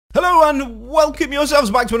Hello and welcome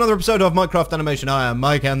yourselves back to another episode of Minecraft Animation. I am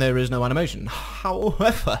Mike and there is no animation.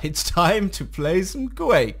 However, it's time to play some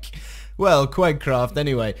Quake. Well, Quakecraft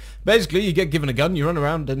anyway. Basically, you get given a gun, you run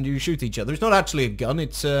around and you shoot each other. It's not actually a gun,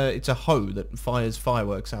 it's a hoe that fires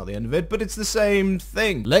fireworks out the end of it, but it's the same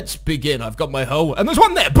thing. Let's begin. I've got my hoe and there's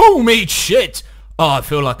one there. Boom, eat shit. Oh, I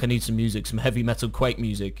feel like I need some music, some heavy metal Quake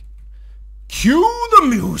music. Cue the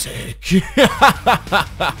music.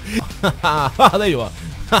 There you are.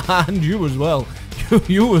 And you as well.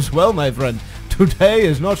 You as well, my friend. Today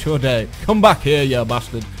is not your day. Come back here, you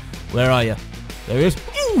bastard. Where are you? There he is.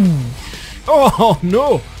 Ooh. Oh,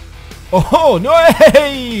 no. Oh, no.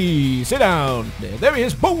 Hey! Sit down. There he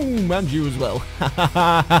is. Boom! And you as well.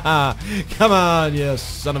 Come on, you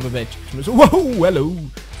son of a bitch. Whoa, hello.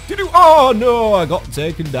 Oh, no. I got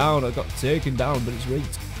taken down. But it's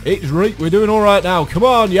right. It's right. We're doing all right now. Come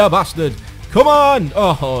on, you bastard. Come on.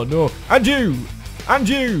 Oh, no. And you. And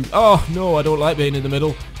you! Oh, no, I don't like being in the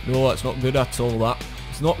middle. No, that's not good at all, that.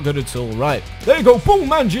 It's not good at all. Right. There you go.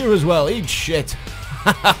 Boom, and you as well. Eat shit.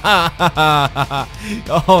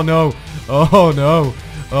 Oh, no. Oh, no.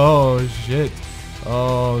 Oh, shit.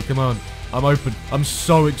 Oh, come on. I'm open. I'm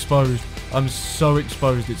so exposed. I'm so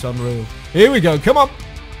exposed. It's unreal. Here we go. Come on.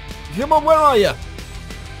 Come on, where are you?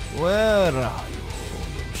 Where are you? Oh,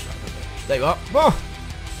 you son of a bitch. There you are. Oh,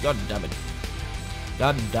 God damn it.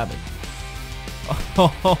 God damn it.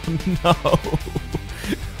 Oh no!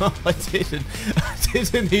 Oh, I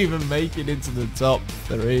didn't even make it into the top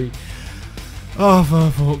 3. Oh, for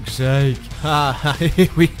fuck's sake! Here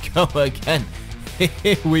we go again.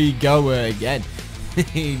 Here we go again.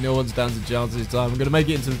 No one stands a chance this time. I'm gonna make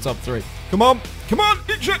it into the top 3. Come on, come on,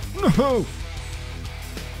 hit shit! No,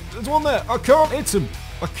 there's one there. I can't hit him.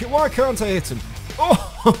 Why can't I hit him?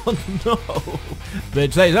 Oh no!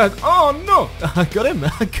 Bitch, say that. Oh no! I got him.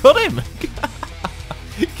 I got him.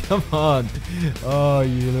 Come on. Oh,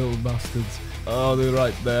 you little bastards. Oh, they're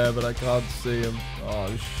right there, but I can't see them.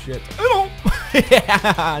 Oh, shit. Hello.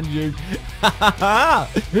 Yeah, and you.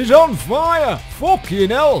 He's on fire. Fucking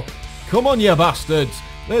hell. Come on, you bastards.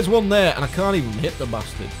 There's one there, and I can't even hit the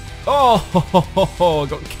bastard. Oh,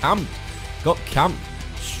 got camped. Got camped.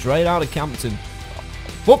 Straight out of Campton.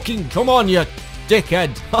 Fucking come on, you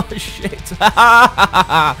dickhead. Oh, shit.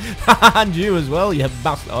 And you as well, you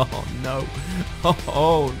bastard. Oh, no.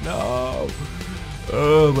 Oh, no.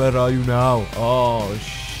 Oh, where are you now? Oh,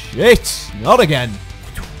 shit. Not again.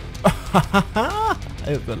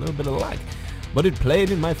 I've got a little bit of lag, but it played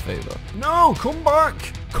in my favor. No, come back.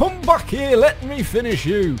 Come back here. Let me finish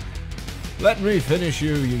you. Let me finish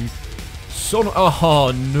you, you son of...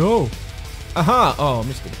 Oh, no. Aha. Oh, I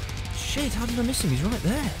missed him. Shit, how did I miss him? He's right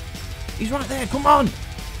there. He's right there. Come on.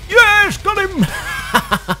 Yes, got him.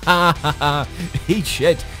 Eat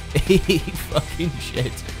shit. Eat fucking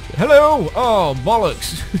shit. Hello. Oh,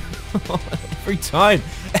 bollocks. Every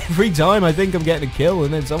time I think I'm getting a kill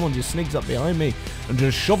and then someone just sneaks up behind me and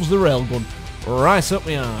just shoves the railgun right up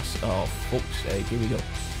my ass. Oh, fuck's sake. Here we go.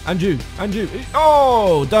 And you. And you.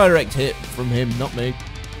 Oh, direct hit from him, not me.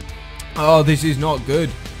 Oh, this is not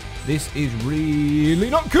good. This is really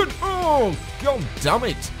not good. Oh, god damn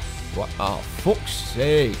it. What? Oh, fuck's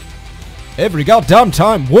sake. Every goddamn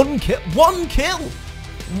time. One kill. One kill.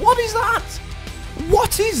 What is that?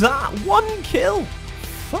 What is that? One kill.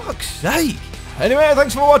 Fuck's sake. Anyway,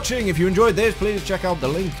 thanks for watching. If you enjoyed this, please check out the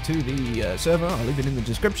link to the server. I'll leave it in the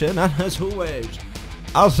description. And as always,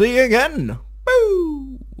 I'll see you again.